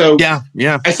I mean? So yeah.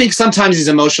 I think sometimes these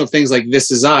emotional things like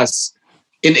This Is Us,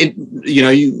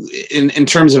 in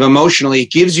terms of emotionally,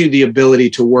 it gives you the ability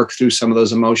to work through some of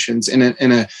those emotions in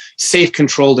a safe,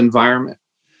 controlled environment.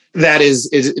 That is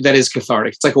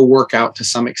cathartic. It's like a workout to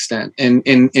some extent, and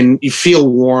you feel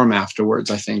warm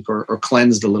afterwards, I think, or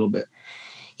cleansed a little bit.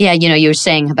 Yeah, you know, you were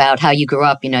saying about how you grew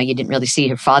up. You know, you didn't really see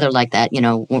your father like that. You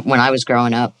know, when I was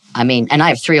growing up, I mean, and I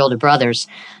have 3 older brothers.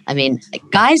 I mean,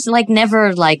 guys like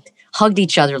never like hugged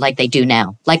each other like they do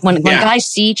now. Like when guys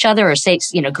see each other or say,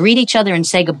 you know, greet each other and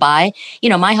say goodbye. You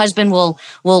know, my husband will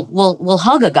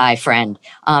hug a guy friend.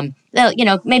 You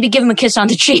know, maybe give him a kiss on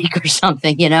the cheek or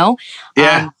something. You know.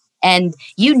 Yeah. And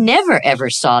you never ever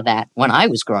saw that when I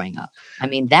was growing up. I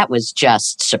mean, that was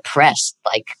just suppressed,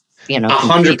 like. You know,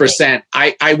 100%.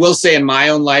 I will say in my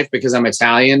own life, because I'm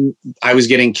Italian, I was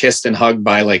getting kissed and hugged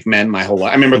by like men my whole life.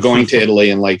 I remember going to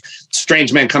Italy and like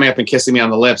strange men coming up and kissing me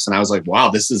on the lips. And I was like, wow,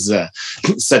 this is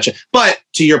but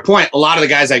to your point, a lot of the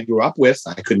guys I grew up with,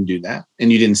 I couldn't do that.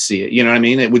 And you didn't see it. You know what I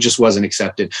mean? It just wasn't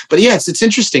accepted. But yeah, it's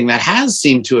interesting. That has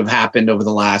seemed to have happened over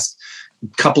the last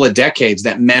couple of decades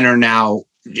that men are now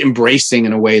embracing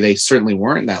in a way they certainly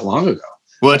weren't that long ago.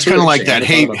 Well, it's kind of like that.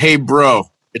 Hey, bro.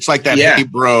 It's like that. Yeah. Hey,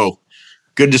 bro.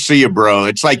 Good to see you, bro.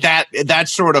 It's like that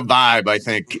sort of vibe, I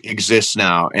think, exists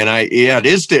now. And it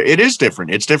is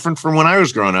different. It's different from when I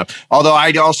was growing up. Although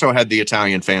I also had the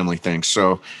Italian family thing.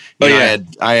 So I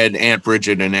had Aunt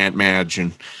Bridget and Aunt Madge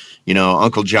and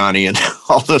Uncle Johnny and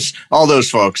all those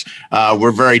folks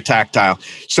were very tactile.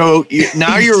 So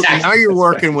now you're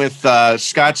working with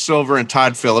Scott Silver and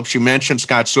Todd Phillips. You mentioned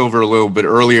Scott Silver a little bit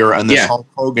earlier on this Hulk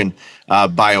Hogan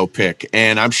biopic,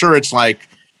 and I'm sure it's like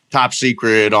top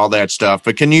secret, all that stuff.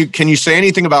 But can you say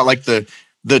anything about like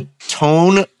the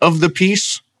tone of the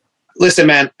piece? Listen,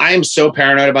 man, I am so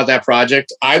paranoid about that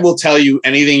project. I will tell you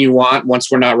anything you want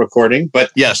once we're not recording.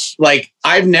 But yes, like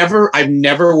I've never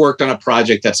worked on a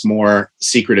project that's more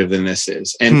secretive than this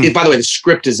is. And by the way, the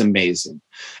script is amazing,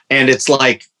 and it's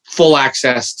like full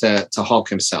access to Hulk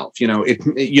himself.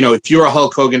 If you're a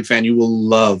Hulk Hogan fan, you will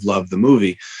love the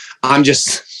movie. I'm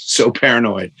just so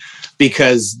paranoid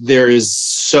because there is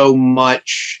so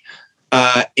much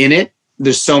in it.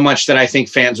 There's so much that I think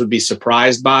fans would be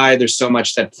surprised by. There's so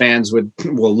much that fans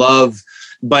will love.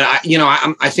 But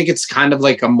I think it's kind of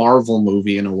like a Marvel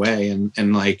movie in a way.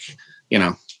 And like,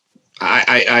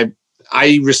 I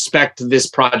respect this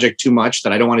project too much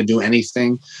that I don't want to do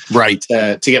anything right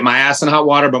to get my ass in hot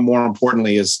water. But more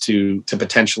importantly is to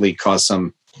potentially cause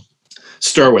some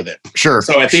stir with it. Sure.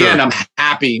 So at the end, I'm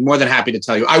more than happy to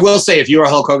tell you. I will say, if you're a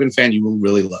Hulk Hogan fan, you will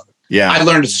really love it. Yeah. I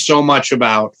learned so much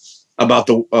about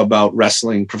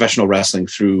wrestling, professional wrestling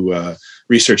through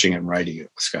researching and writing it,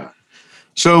 Scott.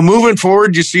 So moving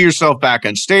forward, you see yourself back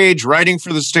on stage, writing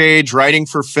for the stage, writing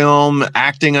for film,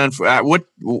 acting on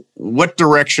what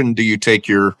direction do you take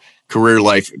your career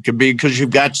life? It could be because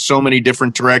you've got so many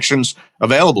different directions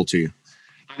available to you.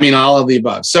 I mean, all of the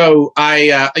above. So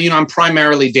I'm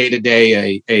primarily day to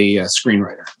day a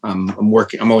screenwriter.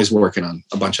 I'm always working on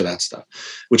a bunch of that stuff,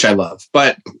 which I love.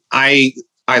 But I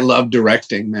love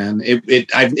directing, man.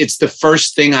 It's the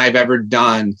first thing I've ever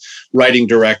done, writing,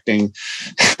 directing,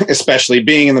 especially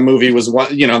being in the movie was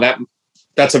one,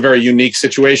 that's a very unique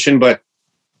situation, but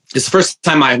it's the first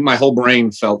time my whole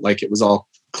brain felt like it was all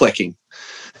clicking.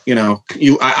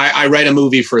 I write a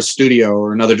movie for a studio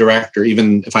or another director.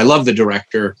 Even if I love the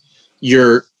director,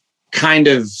 you're kind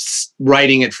of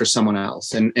writing it for someone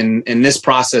else. And in this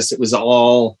process, it was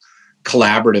all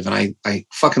collaborative, and I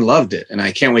fucking loved it, and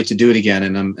I can't wait to do it again.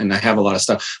 And I have a lot of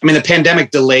stuff. I mean, the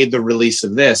pandemic delayed the release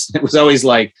of this. It was always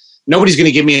like, nobody's going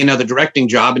to give me another directing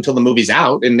job until the movie's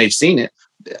out and they've seen it.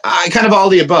 I kind of all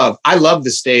the above. I love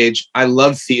the stage. I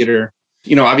love theater.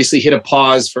 Obviously hit a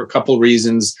pause for a couple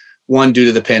reasons. One, due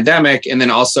to the pandemic, and then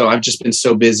also I've just been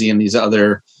so busy in these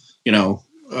other,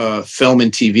 film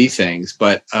and TV things.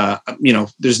 But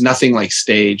there's nothing like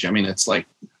stage. I mean,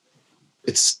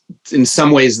 it's in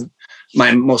some ways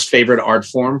my most favorite art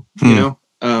form.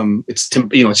 It's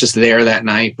just there that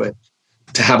night, but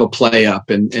to have a play up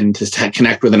and to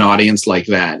connect with an audience like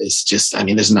that is just, I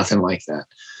mean, there's nothing like that.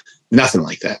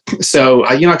 So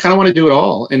I kind of want to do it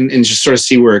all and just sort of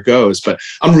see where it goes. But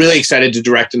I'm really excited to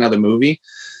direct another movie,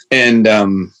 and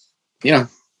I'm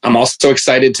also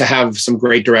excited to have some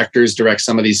great directors direct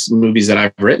some of these movies that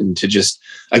I've written. To just,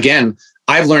 again,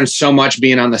 I've learned so much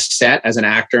being on the set as an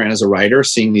actor and as a writer,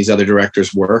 seeing these other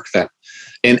directors work, that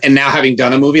and now having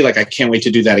done a movie, like I can't wait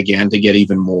to do that again, to get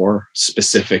even more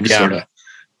specific sort of,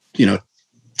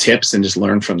 tips and just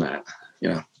learn from that,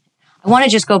 I want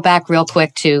to just go back real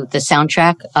quick to the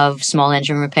soundtrack of Small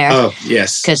Engine Repair. Oh,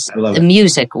 yes. Because the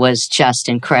music was just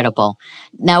incredible.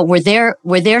 Now, were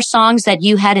there songs that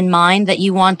you had in mind that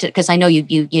you wanted? Because I know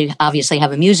you obviously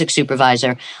have a music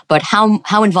supervisor, but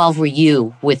how involved were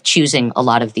you with choosing a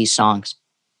lot of these songs?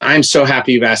 I'm so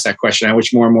happy you've asked that question. I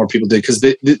wish more and more people did, because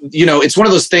it's one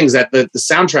of those things that the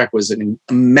soundtrack was an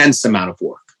immense amount of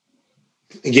work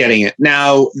getting it.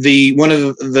 Now,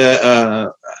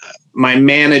 my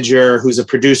manager, who's a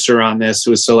producer on this,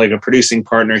 who is still like a producing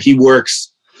partner, he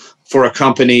works for a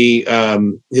company.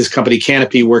 His company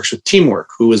Canopy works with Teamwork,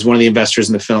 who was one of the investors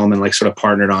in the film and like sort of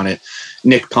partnered on it.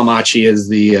 Nick Palmacci is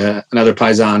another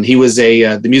Paisan. He was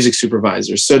the music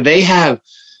supervisor. So they have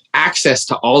access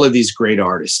to all of these great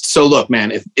artists. So look,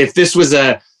 man, if this was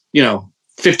a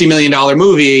 $50 million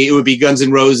movie, it would be Guns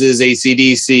N' Roses,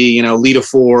 AC/DC, Lita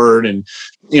Ford, and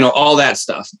all that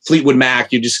stuff. Fleetwood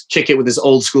Mac. You just kick it with this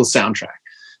old school soundtrack.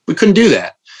 We couldn't do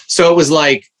that. So it was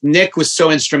like Nick was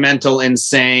so instrumental in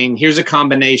saying, here's a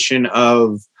combination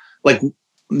of like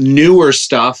newer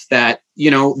stuff that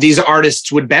these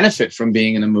artists would benefit from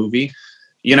being in a movie,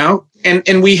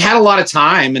 and we had a lot of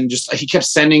time, and just he kept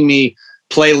sending me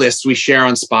playlists we share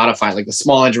on Spotify, like the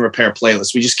Small Engine Repair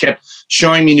playlist. We just kept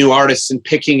showing me new artists and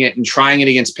picking it and trying it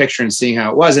against picture and seeing how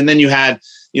it was. And then you had,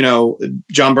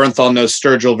 John Bernthal knows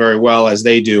Sturgill very well, as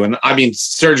they do. And I mean,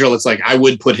 Sturgill, it's like, I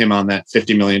would put him on that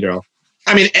 $50 million.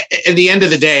 I mean, at the end of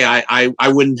the day, I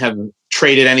wouldn't have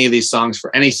traded any of these songs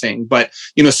for anything. But,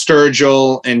 you know,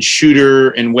 Sturgill and Shooter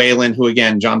and Waylon, who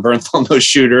again, John Bernthal knows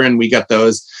Shooter, and we got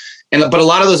those. But a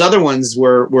lot of those other ones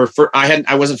were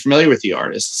I wasn't familiar with the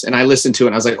artists, and I listened to it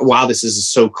and I was like, wow, this is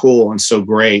so cool and so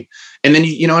great. And then,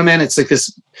 you know, man, it's like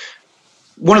this,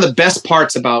 one of the best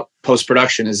parts about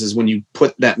post-production is when you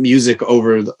put that music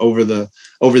over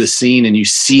the scene and you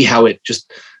see how it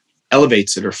just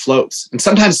elevates it or floats. And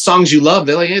sometimes songs you love,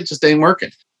 they're like, it just ain't working.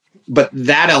 But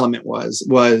that element was,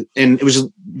 and it was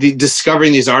the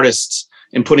discovering these artists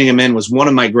and putting them in was one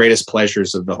of my greatest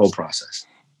pleasures of the whole process.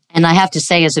 And I have to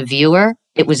say, as a viewer,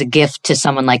 it was a gift to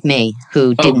someone like me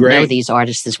who didn't know these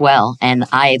artists as well. And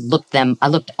I looked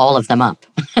all of them up.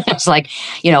 It's like,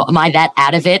 you know, am I that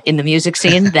out of it in the music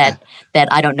scene that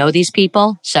I don't know these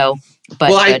people? So,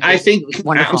 but I think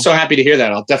wonderful. I'm so happy to hear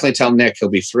that. I'll definitely tell Nick; he'll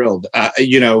be thrilled.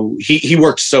 You know, he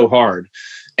worked so hard,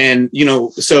 and you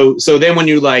know, so then when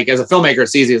you like as a filmmaker,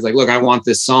 it's easy. It's like, look, I want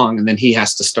this song, and then he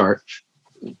has to start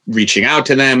reaching out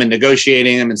to them and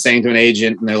negotiating them and saying to an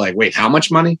agent, and they're like, wait, how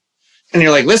much money? And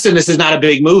you're like, listen, this is not a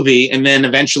big movie. And then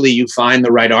eventually you find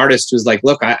the right artist who's like,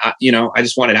 look, I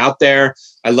just want it out there.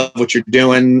 I love what you're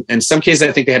doing. In some cases,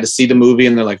 I think they had to see the movie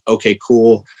and they're like, okay,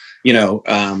 cool. You know,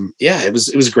 it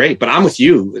was great. But I'm with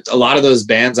you. A lot of those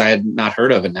bands I had not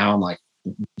heard of, and now I'm like,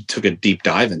 took a deep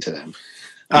dive into them.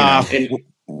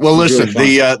 Well, listen,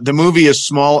 really the movie is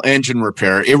Small Engine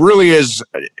Repair. It really is.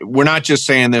 We're not just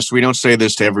saying this. We don't say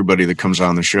this to everybody that comes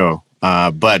on the show,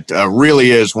 but really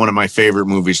is one of my favorite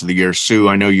movies of the year. Sue,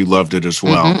 I know you loved it as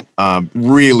well.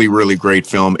 Mm-hmm. Really, really great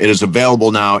film. It is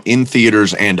available now in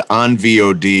theaters and on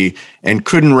VOD, and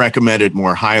couldn't recommend it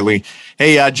more highly.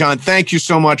 Hey, John, thank you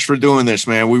so much for doing this,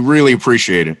 man. We really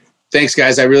appreciate it. Thanks,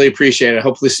 guys. I really appreciate it.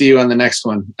 Hopefully see you on the next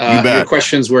one. Your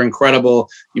questions were incredible.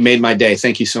 You made my day.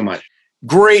 Thank you so much.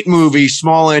 Great movie,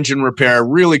 Small Engine Repair.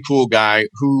 Really cool guy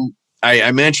who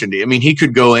I mentioned. I mean, he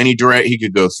could go he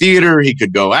could go theater, he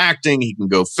could go acting, he can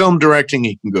go film directing,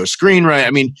 he can go screenwriting. I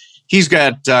mean, he's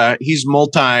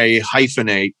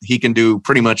multi-hyphenate. He can do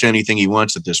pretty much anything he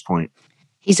wants at this point.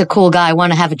 He's a cool guy. I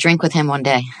want to have a drink with him one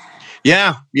day.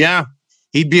 Yeah.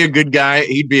 He'd be a good guy.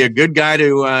 He'd be a good guy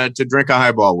to drink a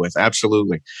highball with.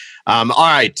 Absolutely. All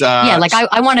right.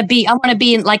 I want to be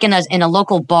in a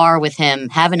local bar with him,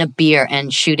 having a beer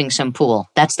and shooting some pool.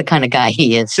 That's the kind of guy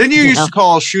he is. Didn't you used to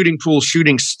call shooting pool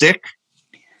shooting stick?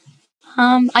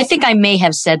 I think I may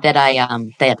have said that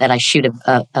I shoot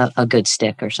a good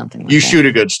stick or something like that. You shoot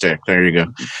a good stick. There you go.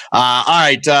 All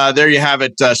right. There you have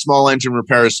it. Small Engine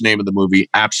Repair is the name of the movie.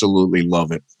 Absolutely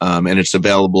love it. And it's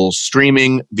available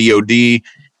streaming, VOD,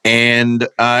 and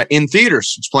in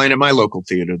theaters. It's playing at my local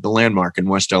theater, The Landmark in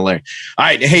West LA. All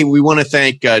right. Hey, we want to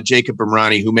thank Jacob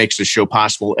Emrani, who makes the show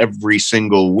possible every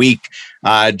single week.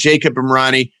 Jacob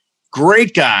Emrani,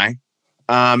 great guy.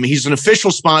 He's an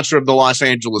official sponsor of the Los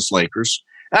Angeles Lakers.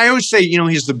 I always say,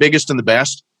 he's the biggest and the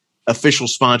best official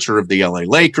sponsor of the LA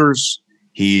Lakers.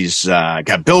 He's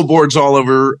got billboards all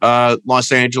over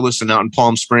Los Angeles and out in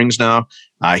Palm Springs now.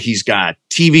 He's got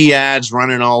TV ads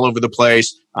running all over the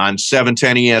place on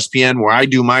 710 ESPN, where I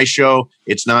do my show.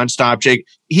 It's nonstop, Jake.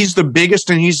 He's the biggest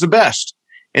and he's the best.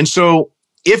 And so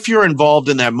if you're involved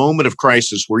in that moment of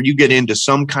crisis where you get into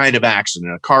some kind of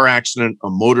accident, a car accident, a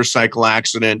motorcycle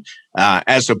accident,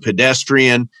 as a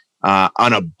pedestrian,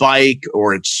 on a bike,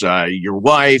 or it's your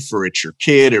wife, or it's your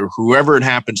kid, or whoever it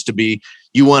happens to be,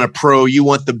 you want a pro, you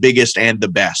want the biggest and the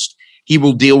best. He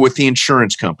will deal with the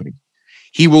insurance company.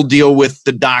 He will deal with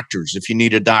the doctors. If you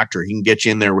need a doctor, he can get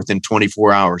you in there within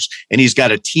 24 hours. And he's got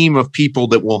a team of people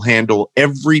that will handle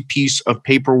every piece of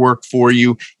paperwork for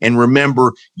you. And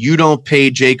remember, you don't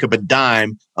pay Jacob a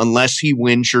dime unless he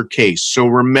wins your case. So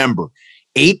remember,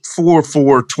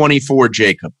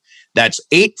 844-24-JACOB. That's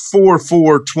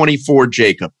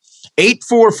 844-24-JACOB.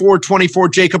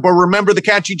 844-24-JACOB. Or remember the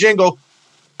catchy jingle,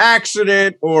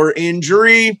 accident or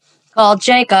injury. Call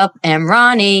Jacob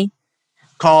Emrani.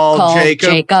 Call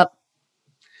Jacob.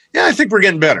 Yeah, I think we're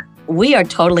getting better. We are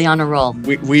totally on a roll.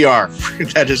 We are.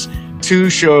 That is 2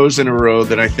 shows in a row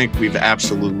that I think we've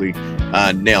absolutely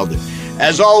nailed it.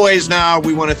 As always, now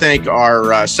we want to thank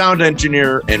our sound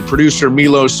engineer and producer,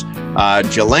 Milos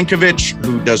Jelenkovic,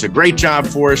 who does a great job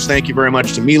for us. Thank you very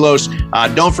much to Milos.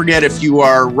 Don't forget, if you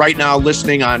are right now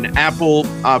listening on Apple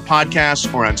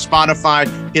Podcasts or on Spotify,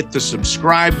 hit the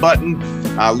subscribe button.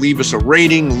 Leave us a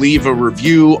rating, leave a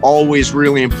review. Always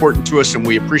really important to us, and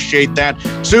we appreciate that.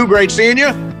 Sue, great seeing you.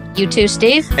 You too,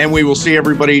 Steve. And we will see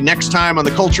everybody next time on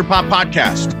the Culture Pop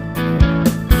Podcast.